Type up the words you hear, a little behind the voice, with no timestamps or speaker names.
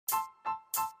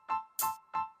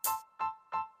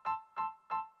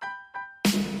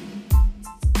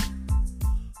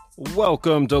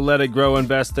Welcome to Let It Grow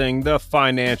Investing, the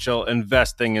financial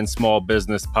investing in small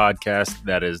business podcast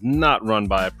that is not run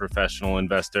by a professional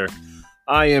investor.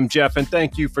 I am Jeff, and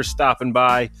thank you for stopping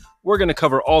by. We're going to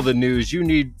cover all the news you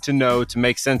need to know to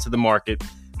make sense of the market,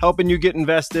 helping you get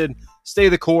invested, stay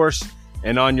the course,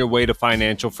 and on your way to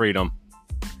financial freedom.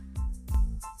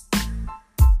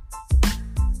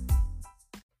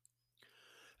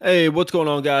 Hey, what's going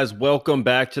on, guys? Welcome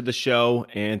back to the show,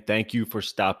 and thank you for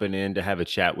stopping in to have a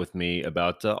chat with me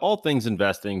about all things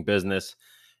investing, business,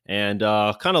 and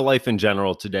kind of life in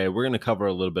general today. We're going to cover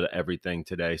a little bit of everything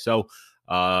today. So,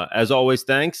 as always,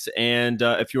 thanks. And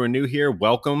if you are new here,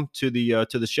 welcome to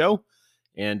the show.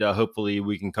 And hopefully,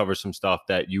 we can cover some stuff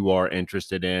that you are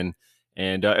interested in.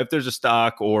 And if there's a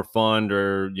stock or fund,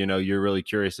 or you're really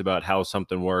curious about how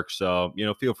something works,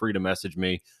 feel free to message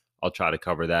me. I'll try to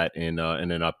cover that in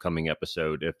an upcoming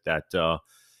episode if that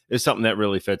is something that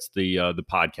really fits the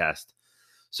podcast.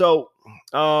 So,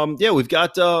 we've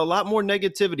got a lot more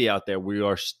negativity out there. We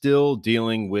are still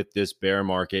dealing with this bear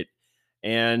market,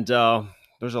 and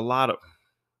there's a lot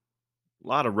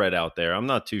of red out there. I'm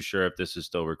not too sure if this is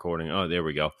still recording. Oh, there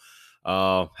we go.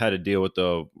 Had to deal with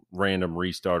the random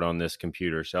restart on this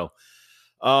computer. So,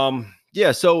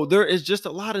 so there is just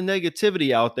a lot of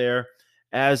negativity out there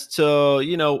as to,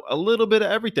 a little bit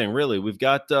of everything, really. We've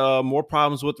got more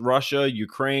problems with Russia,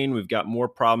 Ukraine. We've got more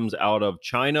problems out of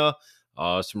China,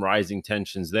 some rising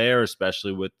tensions there,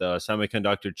 especially with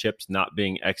semiconductor chips not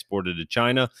being exported to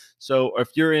China. So if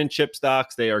you're in chip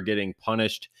stocks, they are getting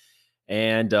punished,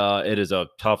 and it is a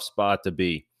tough spot to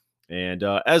be. And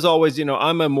as always,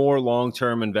 I'm a more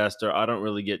long-term investor. I don't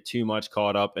really get too much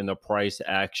caught up in the price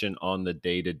action on the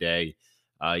day-to-day.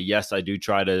 Yes, I do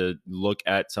try to look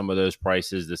at some of those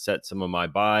prices to set some of my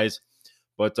buys,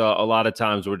 but a lot of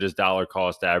times we're just dollar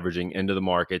cost averaging into the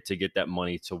market to get that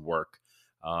money to work.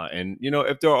 And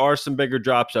if there are some bigger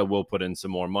drops, I will put in some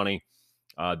more money.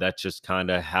 That's just kind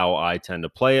of how I tend to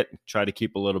play it. Try to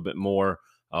keep a little bit more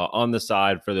on the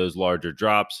side for those larger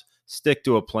drops. Stick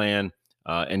to a plan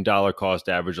and dollar cost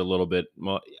average a little bit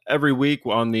every week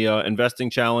on the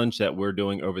investing challenge that we're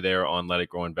doing over there on Let It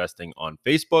Grow Investing on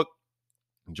Facebook.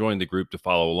 Join the group to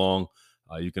follow along.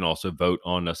 You can also vote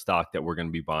on a stock that we're going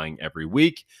to be buying every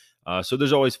week. So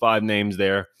there's always 5 names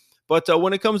there. But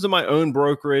when it comes to my own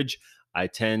brokerage, I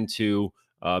tend to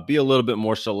be a little bit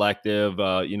more selective,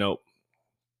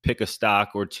 pick a stock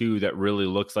or two that really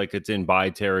looks like it's in buy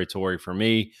territory for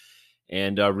me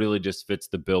and really just fits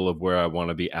the bill of where I want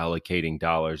to be allocating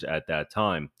dollars at that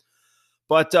time.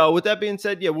 But with that being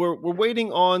said, we're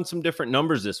waiting on some different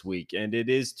numbers this week, and it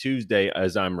is Tuesday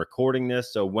as I'm recording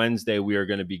this. So Wednesday, we are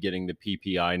going to be getting the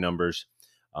PPI numbers.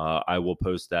 I will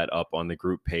post that up on the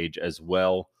group page as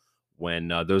well when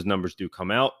those numbers do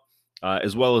come out,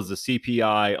 as well as the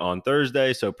CPI on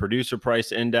Thursday. So producer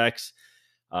price index,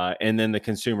 and then the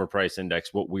consumer price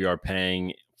index, what we are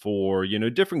paying for,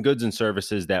 different goods and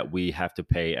services that we have to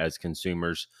pay as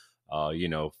consumers,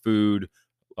 food,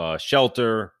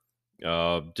 shelter,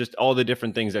 just all the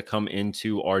different things that come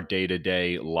into our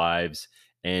day-to-day lives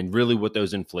and really what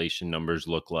those inflation numbers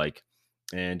look like.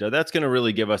 And that's going to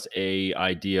really give us an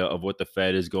idea of what the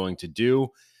Fed is going to do.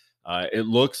 It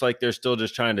looks like they're still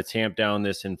just trying to tamp down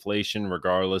this inflation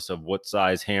regardless of what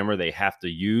size hammer they have to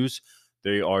use.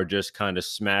 They are just kind of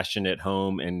smashing it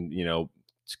home and,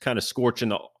 it's kind of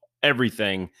scorching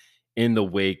everything in the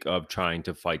wake of trying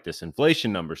to fight this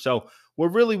inflation number. So we're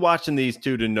really watching these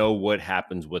two to know what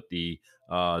happens with the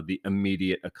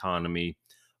immediate economy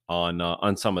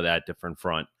on some of that different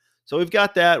front. So we've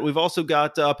got that. We've also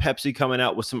got Pepsi coming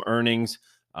out with some earnings,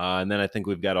 and then I think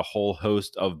we've got a whole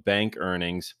host of bank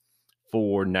earnings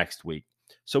for next week.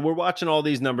 So we're watching all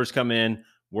these numbers come in.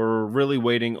 We're really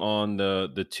waiting on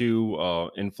the two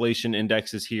inflation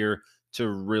indexes here to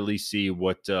really see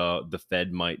what the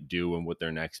Fed might do and what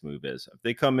their next move is. If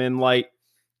they come in light,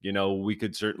 we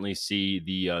could certainly see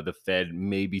the Fed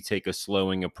maybe take a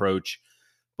slowing approach.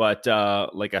 But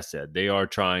like I said, they are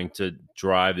trying to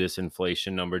drive this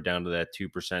inflation number down to that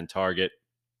 2% target.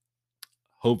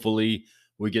 Hopefully,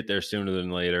 we get there sooner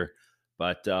than later.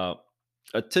 But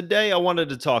today, I wanted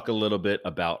to talk a little bit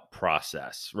about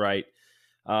process, right?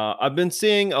 I've been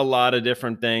seeing a lot of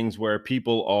different things where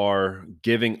people are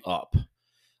giving up,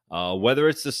 whether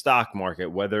it's the stock market,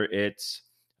 whether it's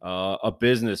a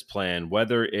business plan,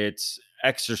 whether it's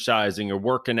exercising or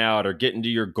working out or getting to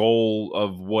your goal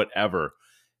of whatever.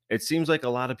 It seems like a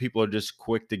lot of people are just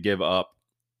quick to give up.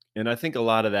 And I think a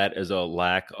lot of that is a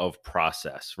lack of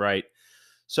process, right?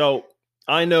 So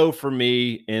I know for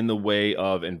me, in the way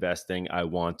of investing, I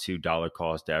want to dollar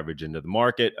cost average into the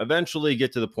market, eventually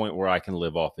get to the point where I can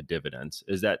live off of dividends.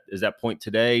 Is that point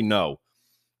today? No.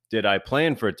 Did I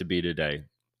plan for it to be today?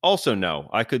 Also, no.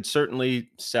 I could certainly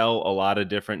sell a lot of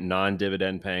different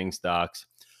non-dividend paying stocks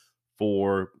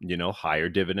for, higher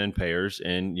dividend payers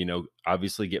and,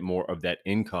 obviously get more of that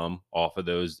income off of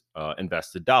those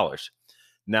invested dollars.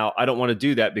 Now, I don't want to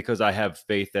do that because I have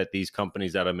faith that these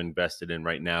companies that I'm invested in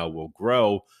right now will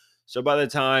grow. So by the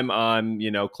time I'm,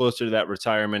 closer to that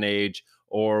retirement age,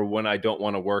 or when I don't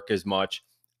want to work as much,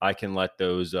 I can let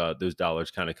those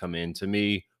dollars kind of come in to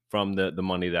me from the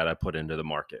money that I put into the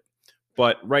market.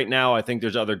 But right now, I think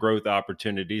there's other growth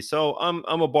opportunities. So I'm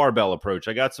a barbell approach.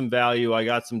 I got some value, I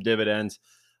got some dividends,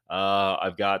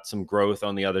 I've got some growth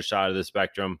on the other side of the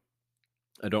spectrum.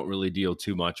 I don't really deal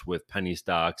too much with penny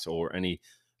stocks or any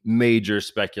major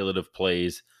speculative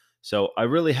plays. So I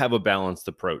really have a balanced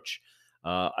approach.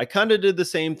 I kind of did the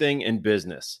same thing in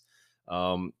business.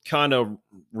 Kind of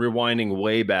rewinding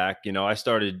way back, I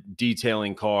started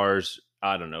detailing cars,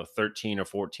 I don't know, 13 or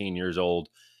 14 years old.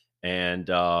 And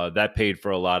that paid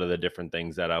for a lot of the different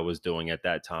things that I was doing at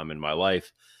that time in my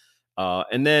life.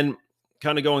 And then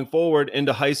kind of going forward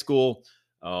into high school,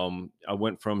 I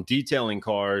went from detailing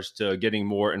cars to getting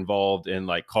more involved in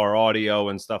like car audio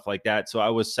and stuff like that. So I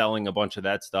was selling a bunch of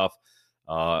that stuff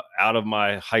out of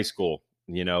my high school.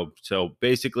 So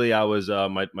basically, I was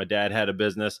my dad had a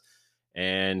business,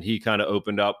 and he kind of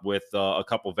opened up with a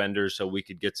couple vendors so we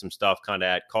could get some stuff kind of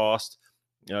at cost,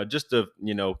 just to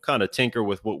kind of tinker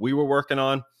with what we were working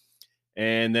on.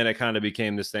 And then it kind of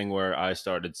became this thing where I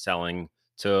started selling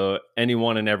to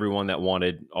anyone and everyone that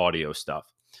wanted audio stuff,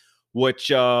 which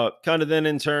kind of then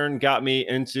in turn got me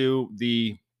into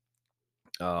the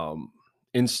um,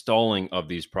 installing of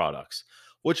these products,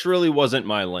 which really wasn't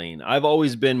my lane. I've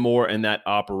always been more in that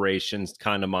operations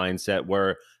kind of mindset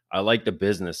where I like the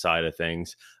business side of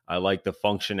things. I like the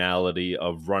functionality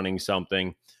of running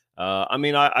something. I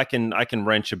mean, I can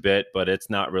wrench a bit, but it's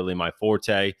not really my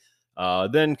forte.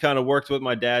 Then kind of worked with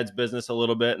my dad's business a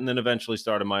little bit, and then eventually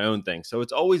started my own thing. So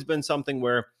it's always been something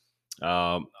where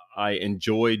I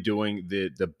enjoy doing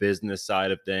the business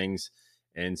side of things,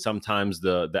 and sometimes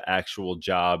the actual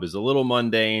job is a little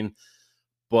mundane.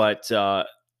 But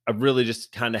I've really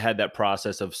just kind of had that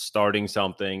process of starting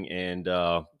something and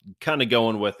kind of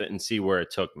going with it and see where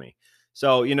it took me.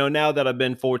 So, now that I've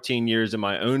been 14 years in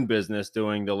my own business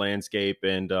doing the landscape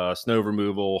and snow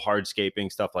removal, hardscaping,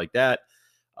 stuff like that,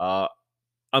 uh,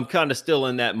 I'm kind of still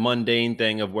in that mundane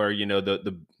thing of where,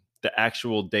 the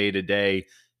actual day to day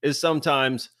is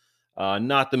sometimes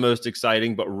not the most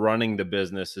exciting, but running the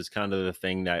business is kind of the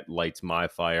thing that lights my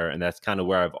fire. And that's kind of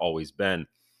where I've always been.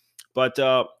 But,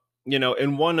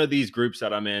 in one of these groups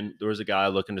that I'm in, there was a guy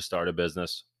looking to start a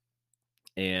business,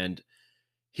 and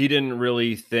he didn't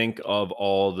really think of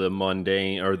all the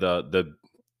mundane or the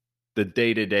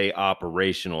day-to-day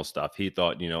operational stuff. He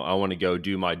thought, I want to go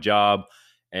do my job,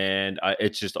 and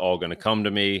it's just all going to come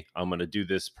to me. I'm going to do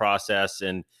this process,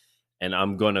 and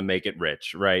I'm going to make it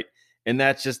rich, right? And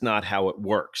that's just not how it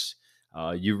works.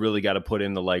 You really got to put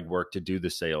in the legwork to do the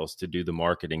sales, to do the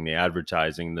marketing, the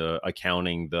advertising, the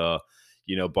accounting, the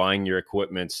buying your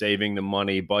equipment, saving the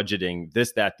money, budgeting,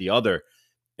 this, that, the other.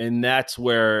 And that's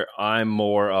where I'm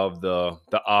more of the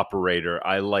operator.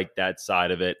 I like that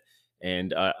side of it.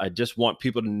 And I just want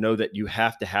people to know that you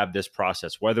have to have this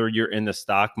process, whether you're in the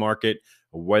stock market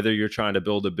or whether you're trying to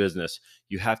build a business.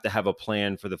 You have to have a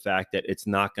plan for the fact that it's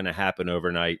not going to happen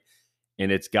overnight,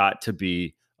 and it's got to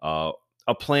be a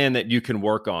plan that you can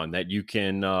work on, that you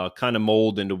can kind of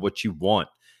mold into what you want.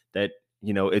 That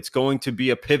it's going to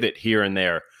be a pivot here and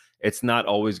there. It's not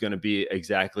always going to be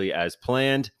exactly as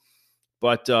planned,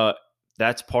 but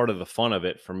that's part of the fun of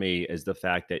it for me, is the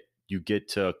fact that you get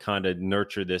to kind of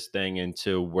nurture this thing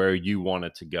into where you want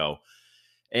it to go.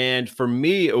 And for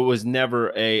me, it was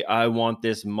never I want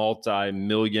this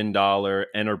multi-million dollar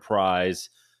enterprise,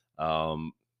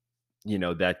 um,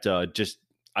 that just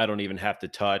I don't even have to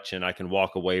touch and I can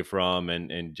walk away from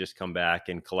and just come back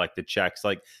and collect the checks.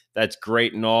 Like, that's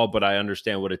great and all, but I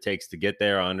understand what it takes to get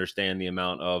there. I understand the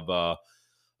amount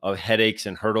of headaches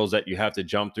and hurdles that you have to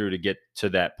jump through to get to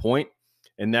that point.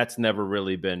 And that's never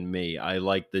really been me. I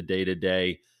like the day to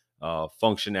day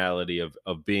functionality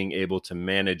of being able to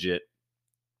manage it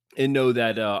and know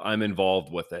that I'm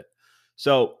involved with it.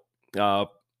 So uh,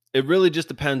 it really just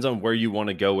depends on where you want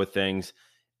to go with things.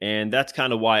 And that's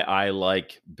kind of why I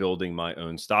like building my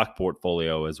own stock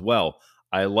portfolio as well.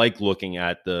 I like looking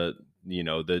at the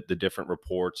different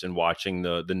reports and watching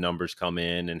the numbers come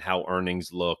in and how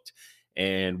earnings looked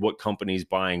and what companies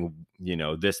buying,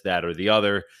 this, that, or the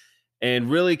other.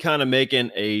 and really kind of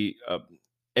making a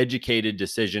educated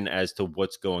decision as to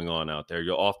what's going on out there.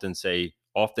 You'll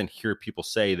often hear people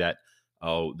say that,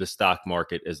 oh, the stock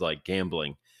market is like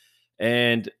gambling.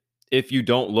 And if you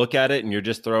don't look at it and you're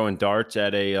just throwing darts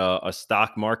at a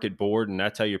stock market board and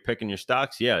that's how you're picking your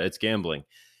stocks, yeah, it's gambling.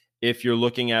 If you're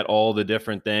looking at all the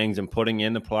different things and putting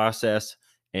in the process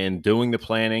and doing the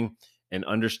planning and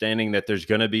understanding that there's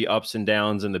going to be ups and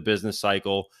downs in the business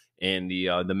cycle and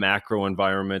the macro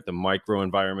environment, the micro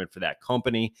environment for that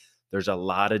company, there's a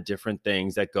lot of different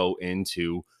things that go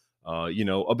into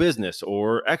a business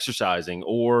or exercising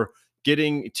or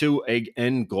getting to a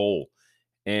end goal.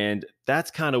 And that's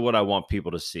kind of what I want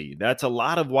people to see. That's a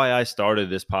lot of why I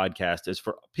started this podcast, is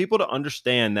for people to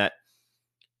understand that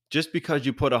just because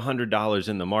you put $100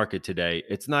 in the market today,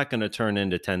 it's not going to turn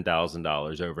into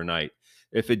 $10,000 overnight.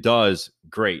 If it does,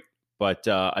 great. But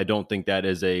I don't think that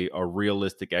is a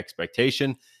realistic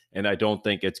expectation. And I don't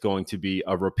think it's going to be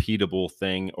a repeatable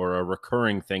thing or a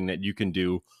recurring thing that you can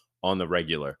do on the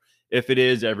regular. If it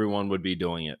is, everyone would be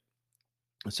doing it.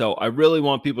 So I really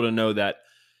want people to know that,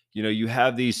 you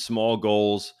have these small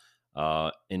goals,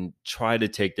 and try to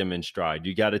take them in stride.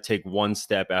 You got to take one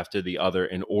step after the other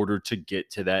in order to get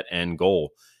to that end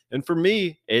goal. And for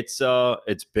me, it's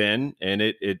been, and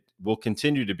it will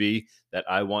continue to be, that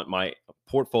I want my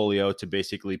portfolio to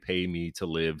basically pay me to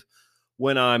live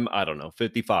when I'm, I don't know,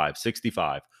 55,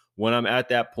 65. When I'm at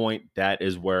that point, that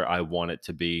is where I want it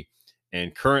to be.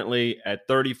 And currently at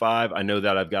 35, I know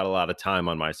that I've got a lot of time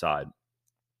on my side.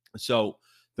 So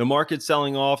the market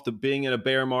selling off, the being in a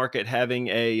bear market, having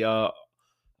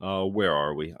where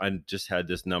are we? I just had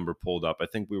this number pulled up. I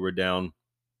think we were down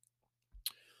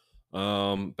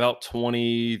about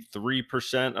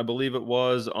 23%, I believe it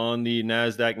was, on the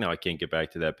NASDAQ. Now I can't get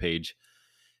back to that page.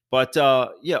 But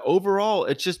yeah, overall,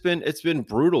 it's been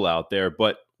brutal out there.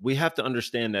 But we have to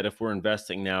understand that if we're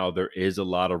investing now, there is a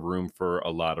lot of room for a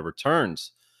lot of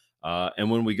returns. And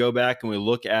when we go back and we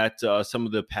look at some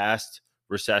of the past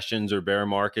recessions or bear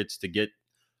markets to get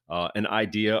an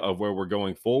idea of where we're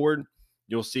going forward,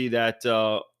 you'll see that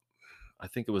I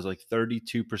think it was like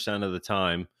 32% of the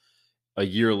time, a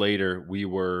year later, we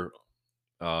were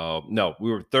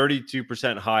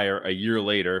 32% higher a year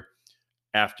later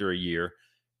after a year.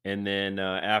 And then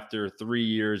after 3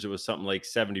 years, it was something like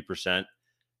 70%.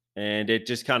 And it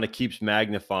just kind of keeps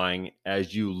magnifying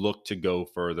as you look to go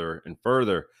further and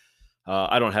further.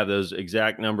 I don't have those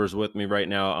exact numbers with me right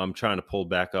now. I'm trying to pull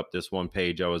back up this one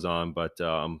page I was on, but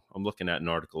I'm looking at an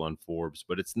article on Forbes,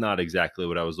 but it's not exactly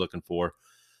what I was looking for.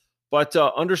 But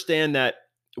understand that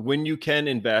when you can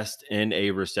invest in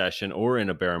a recession or in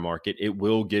a bear market, it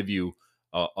will give you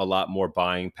a lot more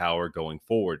buying power going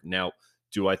forward. Now,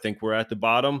 do I think we're at the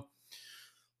bottom?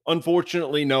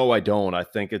 Unfortunately, no, I don't. I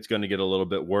think it's going to get a little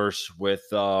bit worse with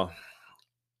all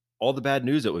the bad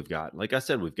news that we've got. Like I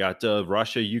said, we've got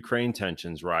Russia-Ukraine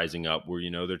tensions rising up where,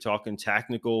 they're talking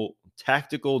tactical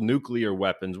nuclear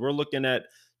weapons. We're looking at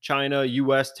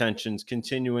China-US tensions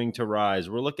continuing to rise.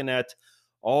 We're looking at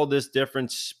all this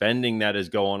different spending that is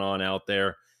going on out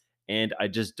there. And I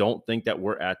just don't think that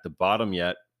we're at the bottom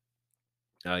yet.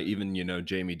 Even,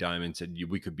 Jamie Dimon said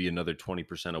we could be another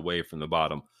 20% away from the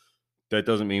bottom. That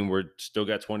doesn't mean we're still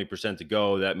got 20% to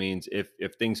go. That means if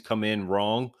things come in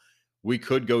wrong, we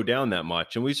could go down that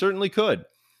much, and we certainly could.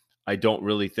 I don't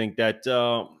really think that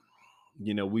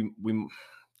we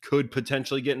could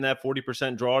potentially get in that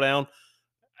 40% drawdown.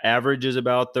 Average is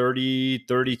about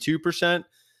 32%,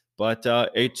 but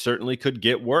it certainly could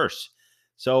get worse.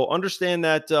 So understand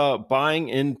that buying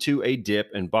into a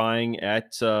dip and buying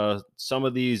at some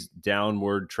of these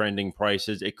downward trending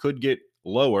prices, it could get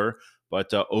lower,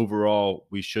 but overall,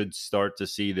 we should start to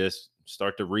see this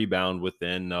start to rebound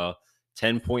within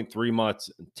 10.3 months.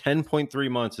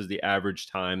 10.3 months is the average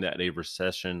time that a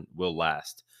recession will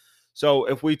last. So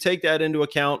if we take that into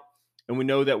account and we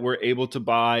know that we're able to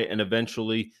buy and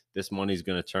eventually this money is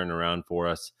going to turn around for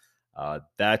us,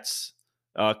 that's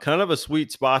kind of a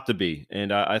sweet spot to be.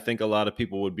 And I think a lot of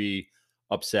people would be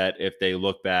upset if they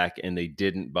look back and they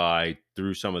didn't buy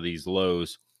through some of these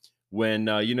lows when,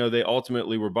 they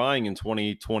ultimately were buying in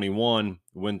 2021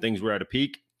 when things were at a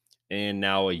peak. And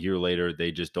now a year later,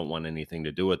 they just don't want anything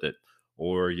to do with it.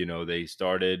 Or, they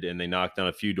started and they knocked on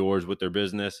a few doors with their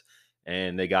business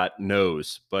and they got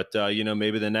no's. But,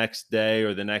 maybe the next day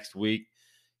or the next week,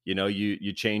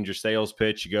 you change your sales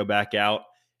pitch, you go back out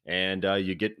and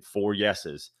you get 4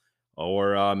 yeses.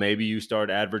 Or maybe you start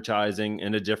advertising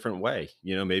in a different way.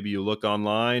 Maybe you look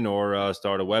online or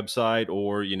start a website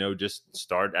or, just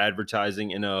start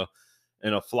advertising in a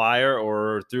flyer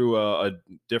or through a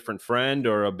different friend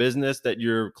or a business that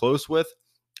you're close with.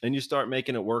 and you start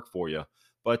making it work for you.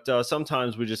 But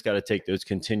sometimes we just got to take those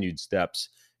continued steps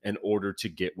in order to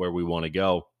get where we want to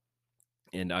go.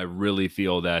 And I really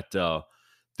feel that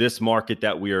this market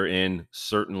that we are in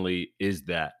certainly is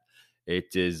that.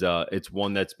 It's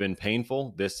one that's been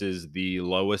painful. This is the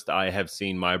lowest I have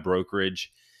seen my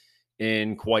brokerage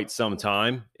in quite some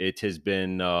time. It's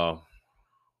been down.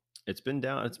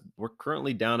 We're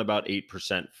currently down about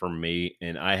 8% for me,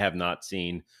 and I have not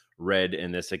seen red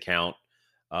in this account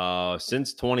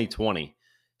since 2020.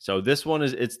 So this one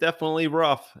it's definitely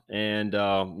rough, and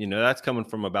that's coming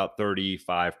from about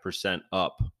 35%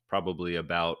 up, probably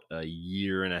about a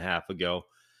year and a half ago.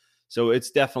 So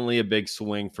it's definitely a big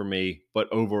swing for me.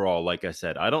 But overall, like I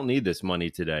said, I don't need this money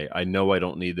today. I know I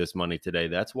don't need this money today.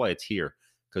 That's why it's here,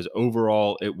 because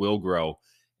overall it will grow.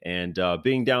 And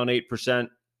being down 8%,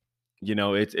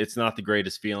 it's not the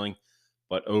greatest feeling,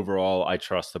 but overall I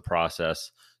trust the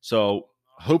process. So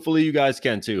hopefully you guys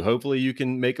can too. Hopefully you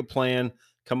can make a plan,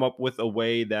 come up with a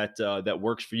way that that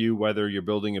works for you, whether you're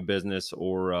building a business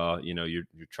or you're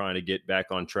trying to get back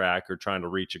on track or trying to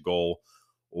reach a goal,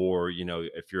 or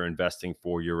if you're investing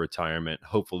for your retirement.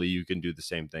 Hopefully you can do the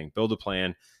same thing. Build a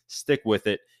plan, stick with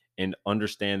it, and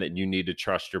understand that you need to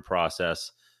trust your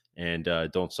process, and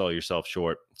don't sell yourself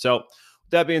short. So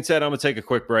with that being said, I'm gonna take a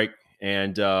quick break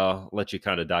and let you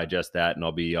kind of digest that, and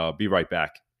I'll be right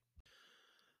back.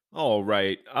 All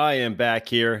right, I am back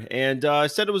here, and I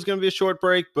said it was going to be a short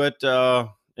break, but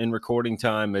in recording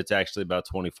time, it's actually about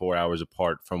 24 hours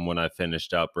apart from when I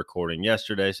finished up recording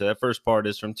yesterday. So that first part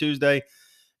is from Tuesday.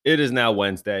 It is now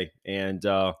Wednesday, and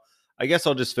I guess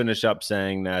I'll just finish up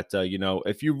saying that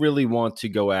if you really want to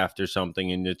go after something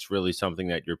and it's really something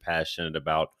that you're passionate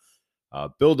about,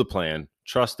 build a plan,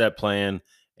 trust that plan,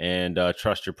 and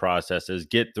trust your processes.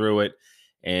 Get through it,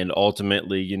 and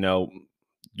ultimately,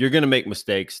 you're going to make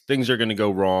mistakes. Things are going to go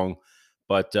wrong,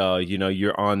 but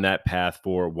you're on that path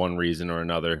for one reason or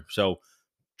another. So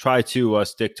try to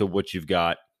stick to what you've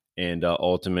got, and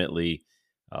ultimately,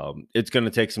 it's going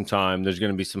to take some time. There's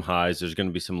going to be some highs. There's going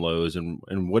to be some lows, and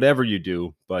whatever you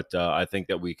do. But I think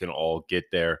that we can all get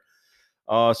there.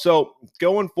 So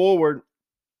going forward,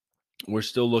 we're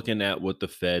still looking at what the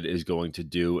Fed is going to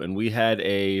do. And we had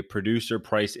a producer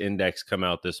price index come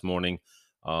out this morning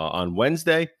on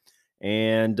Wednesday.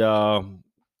 And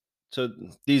so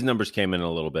these numbers came in a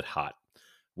little bit hot.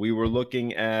 We were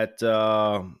looking at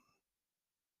a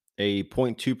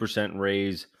 0.2%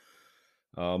 raise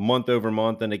month over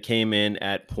month, and it came in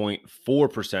at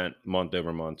 0.4% month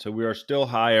over month. So we are still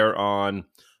higher on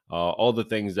all the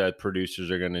things that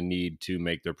producers are going to need to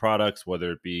make their products,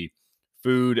 whether it be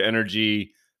food,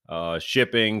 energy,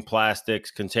 shipping,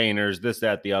 plastics, containers, this,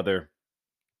 that, the other.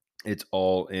 It's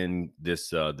all in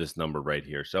this number right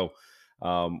here. So,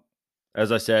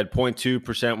 as I said,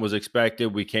 0.2% was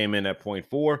expected. We came in at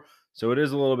 0.4, so it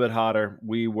is a little bit hotter.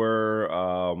 We were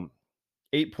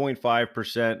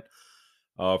 8.5%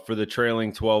 for the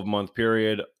trailing 12-month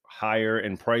period, higher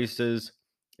in prices,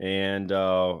 and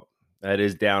that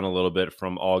is down a little bit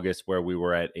from August, where we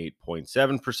were at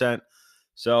 8.7%.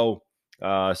 So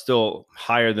still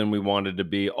higher than we wanted to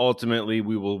be. Ultimately,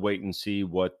 we will wait and see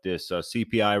what this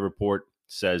CPI report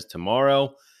says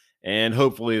tomorrow, and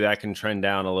hopefully that can trend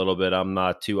down a little bit. I'm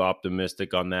not too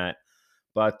optimistic on that,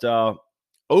 but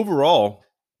overall,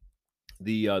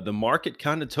 the market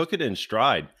kind of took it in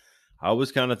stride. I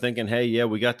was kind of thinking, hey, yeah,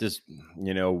 we got this,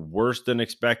 worse than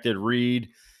expected read,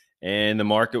 and the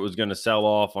market was going to sell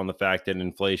off on the fact that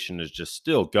inflation is just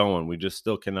still going. We just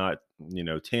still cannot,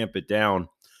 tamp it down.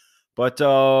 But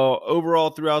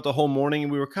overall, throughout the whole morning,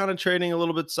 we were kind of trading a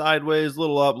little bit sideways, a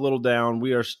little up, a little down.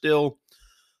 We are still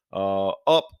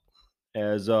up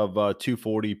as of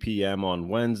 2:40 p.m. on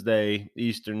Wednesday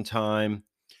Eastern time.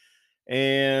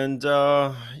 And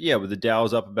with the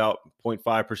Dow's up about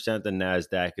 0.5%, the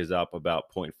NASDAQ is up about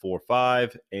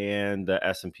 0.45, and the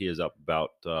S&P is up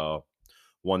about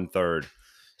 1/3.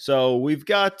 So we've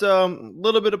got a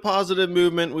little bit of positive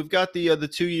movement. We've got the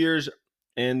 2 years,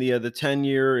 and the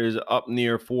 10-year is up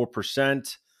near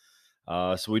 4%.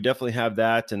 So we definitely have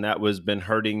that, and that was been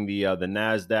hurting the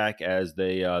NASDAQ, as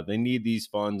they need these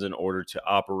funds in order to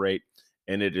operate,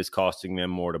 and it is costing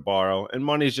them more to borrow, and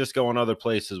money's just going other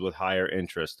places with higher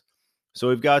interest. So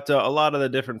we've got a lot of the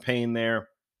different pain there.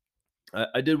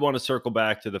 I did want to circle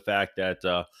back to the fact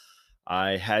that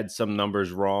I had some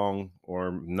numbers wrong,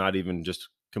 or not even just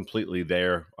completely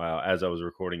there as I was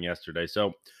recording yesterday.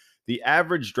 So the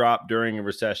average drop during a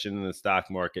recession in the stock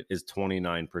market is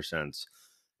 29%.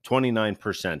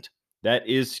 29%. That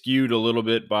is skewed a little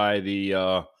bit by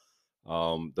the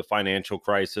financial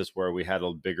crisis, where we had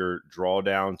a bigger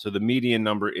drawdown. So the median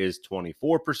number is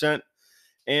 24%.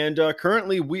 And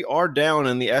currently, we are down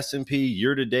in the S&P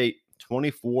year to date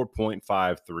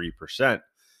 24.53%.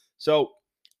 So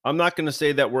I'm not going to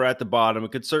say that we're at the bottom.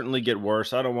 It could certainly get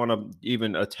worse. I don't want to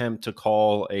even attempt to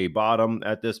call a bottom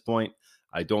at this point.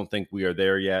 I don't think we are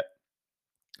there yet.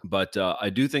 But I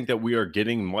do think that we are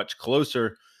getting much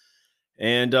closer.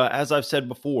 And as I've said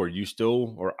before,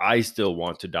 I still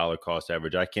want to dollar cost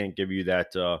average. I can't give you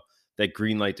that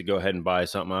green light to go ahead and buy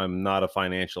something. I'm not a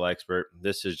financial expert.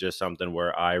 This is just something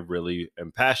where I really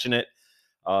am passionate.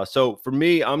 So for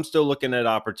me, I'm still looking at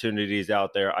opportunities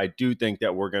out there. I do think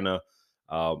that we're going to,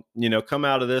 come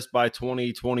out of this by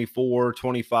 2024,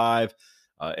 25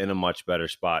 in a much better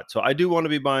spot. So I do want to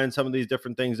be buying some of these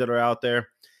different things that are out there.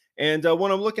 And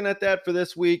when I'm looking at that for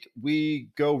this week, we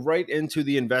go right into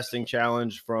the investing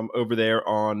challenge from over there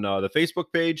on the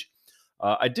Facebook page.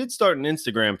 I did start an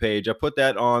Instagram page. I put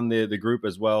that on the group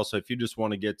as well. So if you just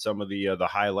want to get some of the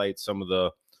highlights, some of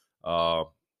the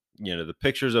the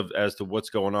pictures of as to what's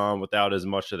going on without as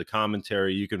much of the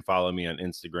commentary, you can follow me on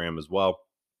Instagram as well.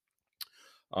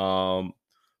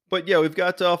 But yeah, we've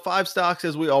got 5 stocks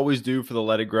as we always do for the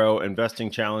Let It Grow investing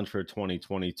challenge for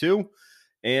 2022,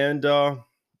 and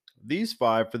these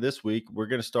 5 for this week, we're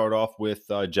going to start off with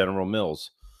General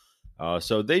Mills.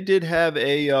 So they did have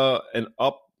an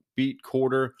upbeat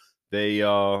quarter. They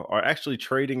are actually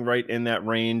trading right in that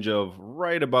range of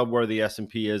right above where the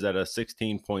S&P is at a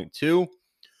 16.2.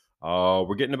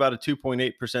 We're getting about a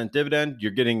 2.8% dividend.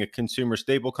 You're getting a consumer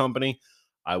staple company.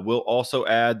 I will also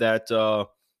add that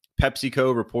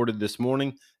PepsiCo reported this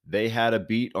morning they had a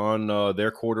beat on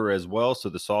their quarter as well. So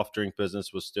the soft drink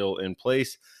business was still in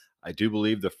place. I do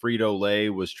believe the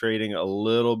Frito-Lay was trading a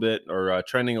little bit or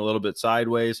trending a little bit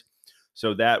sideways.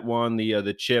 So that one,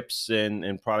 the chips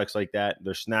and products like that,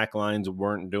 their snack lines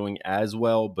weren't doing as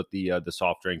well, but the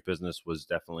soft drink business was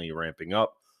definitely ramping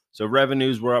up. So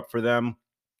revenues were up for them,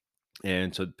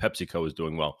 and so PepsiCo is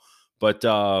doing well. But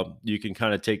you can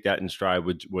kind of take that in stride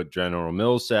with what General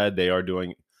Mills said. They are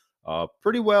doing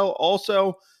pretty well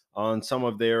also on some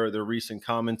of their recent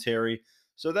commentary.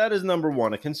 So that is number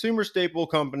one, a consumer staple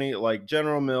company like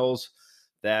General Mills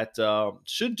that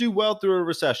should do well through a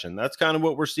recession. That's kind of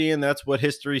what we're seeing. That's what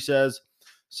history says.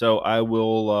 So I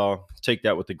will take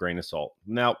that with a grain of salt.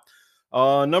 Now,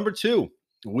 number 2,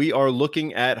 we are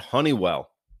looking at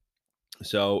Honeywell.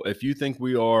 So if you think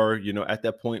we are, at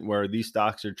that point where these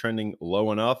stocks are trending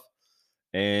low enough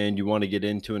and you want to get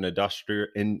into an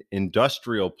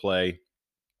industrial play,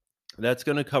 that's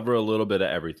going to cover a little bit of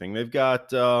everything. They've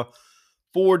got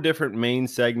 4 different main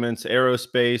segments: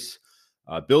 aerospace,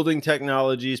 building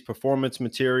technologies, performance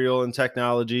material and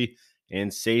technology,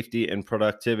 and safety and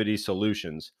productivity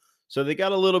solutions. So they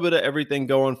got a little bit of everything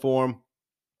going for them.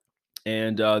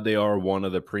 And they are one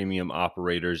of the premium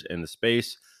operators in the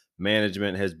space.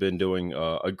 Management has been doing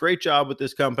a great job with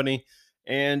this company,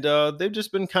 and they've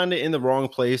just been kind of in the wrong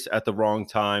place at the wrong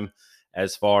time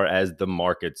as far as the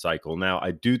market cycle. Now,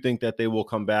 I do think that they will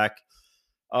come back,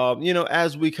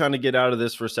 as we kind of get out of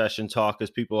this recession talk, as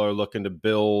people are looking to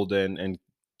build and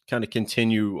kind of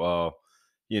continue,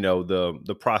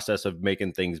 the process of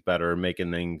making things better,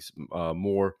 making things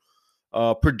more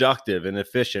productive and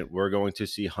efficient. We're going to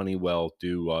see Honeywell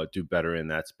do better in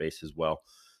that space as well.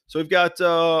 So we've got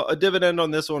a dividend on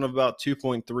this one of about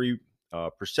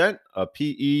 2.3%, a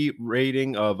PE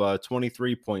rating of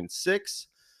 23.6,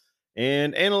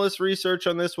 and analyst research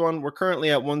on this one. We're currently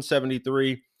at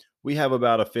 173. We have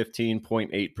about a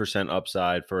 15.8%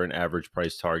 upside for an average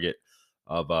price target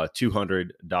of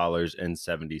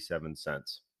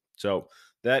 $200.77. So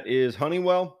that is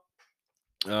Honeywell.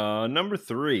 Number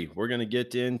 3, we're going to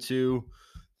get into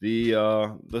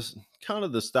this kind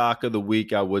of the stock of the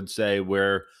week, I would say,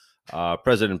 where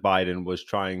President Biden was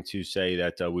trying to say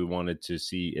that we wanted to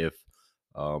see if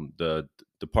the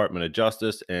Department of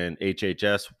Justice and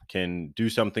HHS can do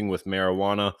something with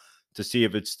marijuana to see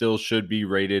if it still should be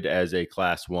rated as a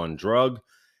class 1 drug.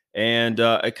 And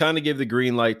it kind of gave the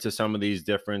green light to some of these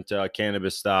different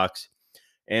cannabis stocks.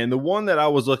 And the one that I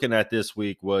was looking at this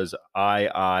week was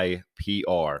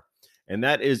IIPR, and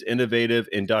that is Innovative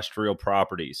Industrial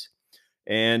Properties.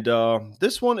 And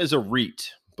this one is a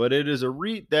REIT, but it is a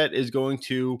REIT that is going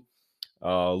to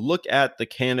look at the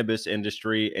cannabis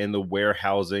industry and the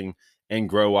warehousing and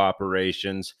grow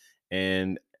operations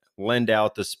and lend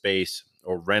out the space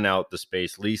or rent out the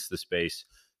space, lease the space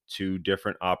to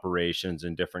different operations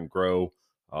and different grow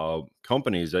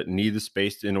companies that need the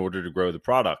space in order to grow the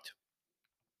product.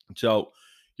 So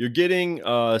you're getting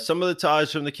some of the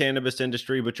ties from the cannabis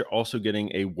industry, but you're also getting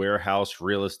a warehouse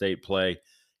real estate play.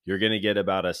 You're going to get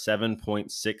about a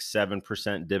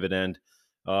 7.67% dividend.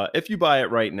 If you buy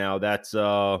it right now, that's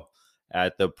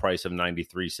at the price of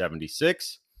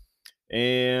 93.76.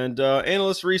 And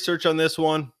analyst research on this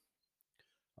one,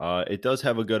 it does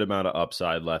have a good amount of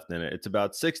upside left in it. It's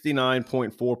about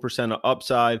 69.4% of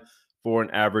upside for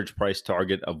an average price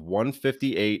target of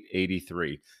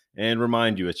 158.83. And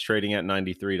remind you, it's trading at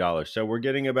 $93. So we're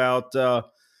getting about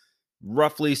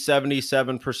roughly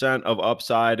 77% of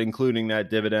upside, including that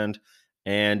dividend.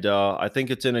 And I think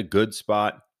it's in a good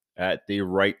spot at the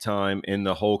right time in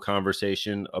the whole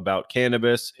conversation about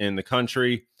cannabis in the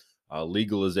country.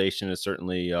 Legalization is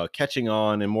certainly catching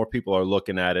on, and more people are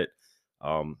looking at it.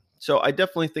 So I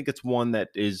definitely think it's one that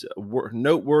is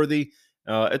noteworthy.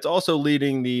 It's also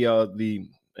leading the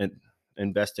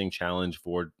investing challenge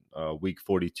for week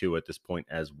 42 at this point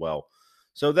as well.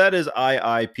 So that is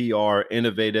IIPR,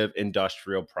 Innovative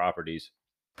Industrial Properties.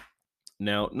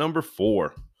 Now, number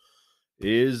 4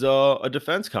 is a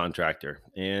defense contractor.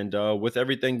 And with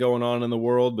everything going on in the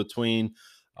world between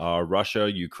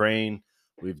Russia, Ukraine,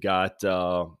 we've got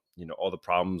all the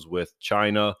problems with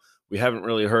China. We haven't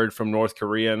really heard from North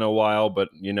Korea in a while, but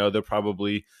they'll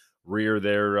probably rear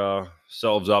their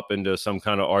selves up into some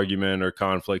kind of argument or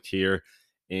conflict here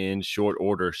in short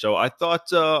order. So I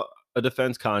thought a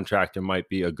defense contractor might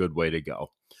be a good way to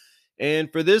go. And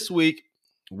for this week,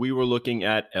 we were looking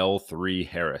at L3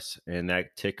 Harris, and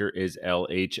that ticker is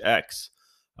LHX.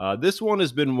 This one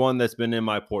has been one that's been in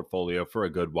my portfolio for a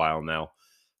good while now.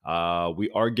 We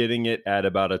are getting it at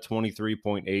about a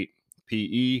 23.8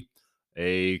 PE,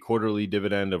 a quarterly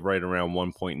dividend of right around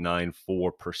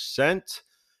 1.94%.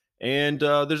 And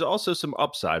there's also some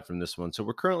upside from this one. So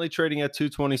we're currently trading at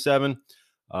 227.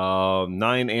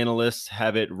 9 analysts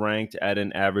have it ranked at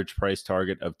an average price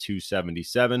target of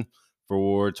 277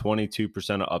 for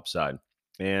 22% of upside.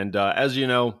 And as you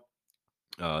know,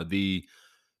 the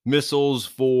missiles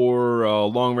for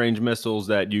long-range missiles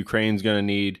that Ukraine's going to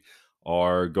need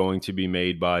are going to be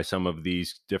made by some of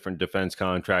these different defense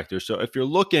contractors. So if you're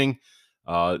looking,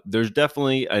 there's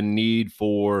definitely a need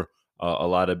for a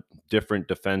lot of different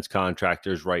defense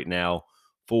contractors right now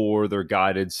for their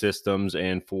guided systems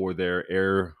and for their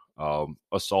air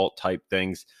assault type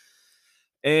things,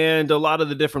 and a lot of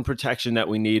the different protection that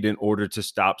we need in order to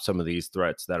stop some of these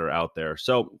threats that are out there.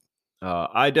 So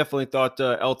I definitely thought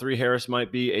L3 Harris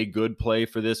might be a good play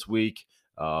for this week.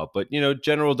 But,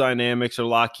 General Dynamics or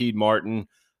Lockheed Martin,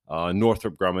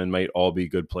 Northrop Grumman might all be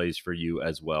good plays for you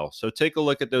as well. So take a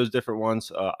look at those different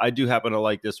ones. I do happen to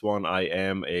like this one. I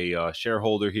am a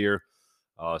shareholder here.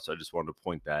 So I just wanted to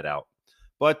point that out.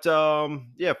 But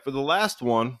for the last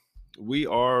one, we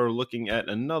are looking at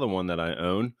another one that I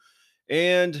own.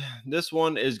 And this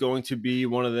one is going to be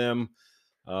one of them.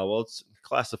 It's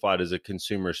classified as a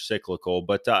consumer cyclical,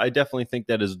 but I definitely think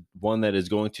that is one that is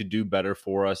going to do better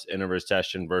for us in a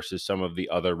recession versus some of the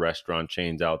other restaurant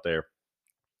chains out there.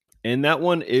 And that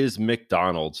one is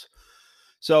McDonald's.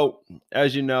 So,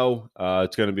 as you know,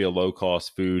 it's going to be a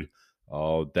low-cost food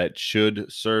that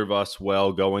should serve us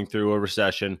well going through a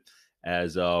recession.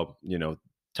 As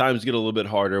times get a little bit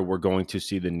harder, we're going to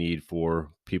see the need for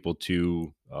people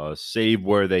to save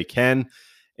where they can.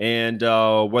 And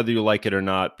whether you like it or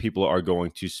not, people are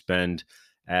going to spend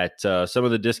at some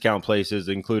of the discount places,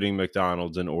 including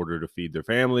McDonald's, in order to feed their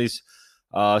families.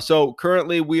 So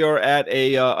currently we are at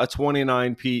a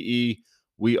 29 PE.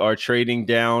 We are trading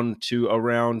down to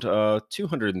around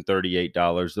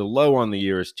 $238. The low on the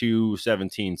year is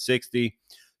 $217.60.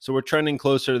 So we're trending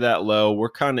closer to that low. We're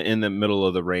kind of in the middle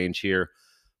of the range here.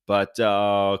 But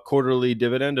quarterly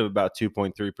dividend of about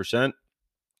 2.3%.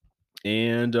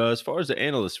 And as far as the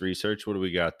analyst research, what do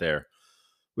we got there?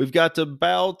 We've got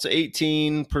about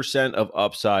 18% of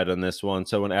upside on this one.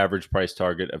 So an average price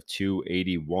target of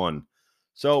 281.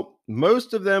 So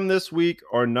most of them this week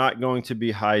are not going to be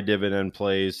high dividend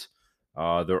plays.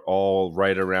 They're all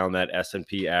right around that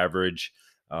S&P average,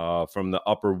 from the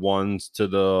upper ones to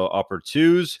the upper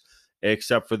twos,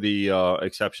 except for the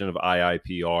exception of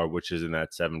IIPR, which is in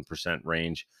that 7%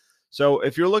 range. So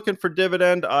if you're looking for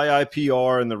dividend,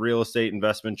 IIPR in the real estate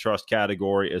investment trust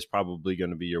category is probably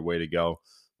going to be your way to go.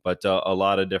 But a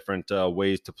lot of different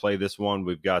ways to play this one.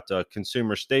 We've got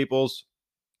consumer staples.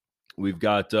 We've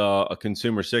got a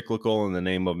consumer cyclical in the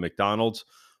name of McDonald's.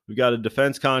 We've got a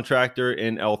defense contractor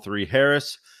in L3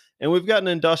 Harris. And we've got an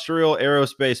industrial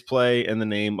aerospace play in the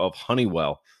name of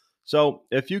Honeywell. So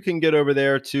if you can get over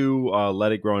there to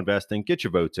Let It Grow Investing, get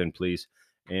your votes in, please.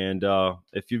 And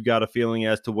if you've got a feeling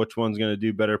as to which one's going to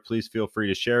do better, please feel free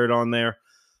to share it on there.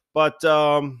 But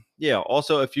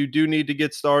also, if you do need to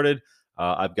get started,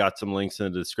 I've got some links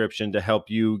in the description to help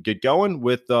you get going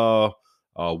with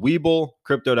Webull,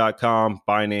 Crypto.com,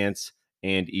 Binance,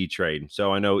 and E-Trade.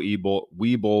 So I know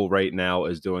Webull right now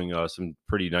is doing some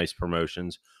pretty nice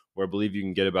promotions where I believe you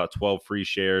can get about 12 free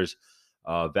shares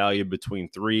valued between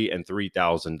 $3,000 and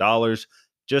 $3,000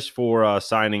 just for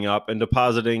signing up and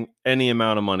depositing any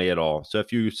amount of money at all. So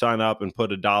if you sign up and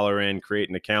put $1 in, create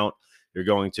an account, you're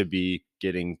going to be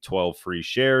getting 12 free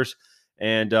shares.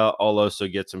 And I'll also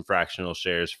get some fractional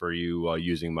shares for you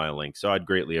using my link. So I'd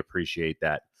greatly appreciate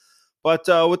that. But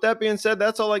with that being said,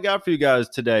 that's all I got for you guys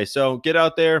today. So get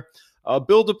out there,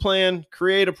 build a plan,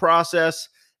 create a process,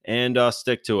 and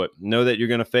stick to it. Know that you're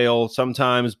going to fail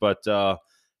sometimes, but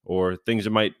or things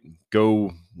might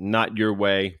go not your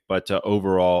way. But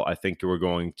overall, I think we're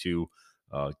going to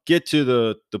get to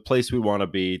the place we want to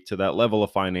be, to that level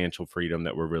of financial freedom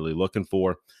that we're really looking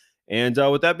for. And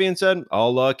with that being said,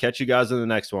 I'll catch you guys in the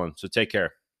next one. So take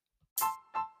care.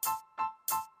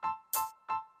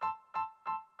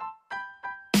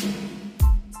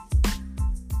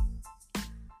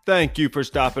 Thank you for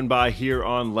stopping by here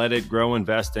on Let It Grow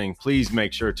Investing. Please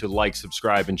make sure to like,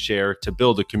 subscribe, and share to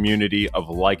build a community of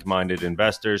like-minded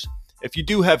investors. If you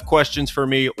do have questions for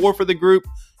me or for the group,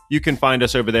 you can find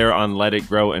us over there on Let It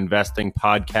Grow Investing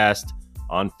Podcast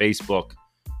on Facebook.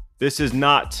 This is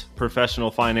not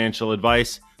professional financial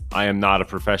advice. I am not a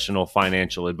professional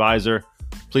financial advisor.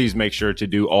 Please make sure to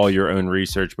do all your own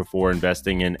research before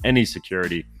investing in any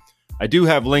security. I do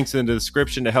have links in the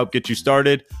description to help get you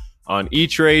started on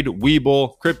E-Trade,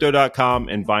 Webull, Crypto.com,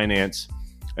 and Binance.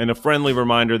 And a friendly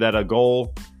reminder that a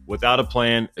goal without a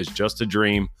plan is just a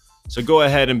dream. So go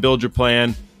ahead and build your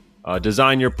plan,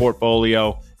 design your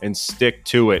portfolio, and stick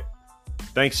to it.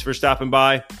 Thanks for stopping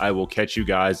by. I will catch you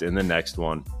guys in the next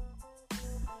one.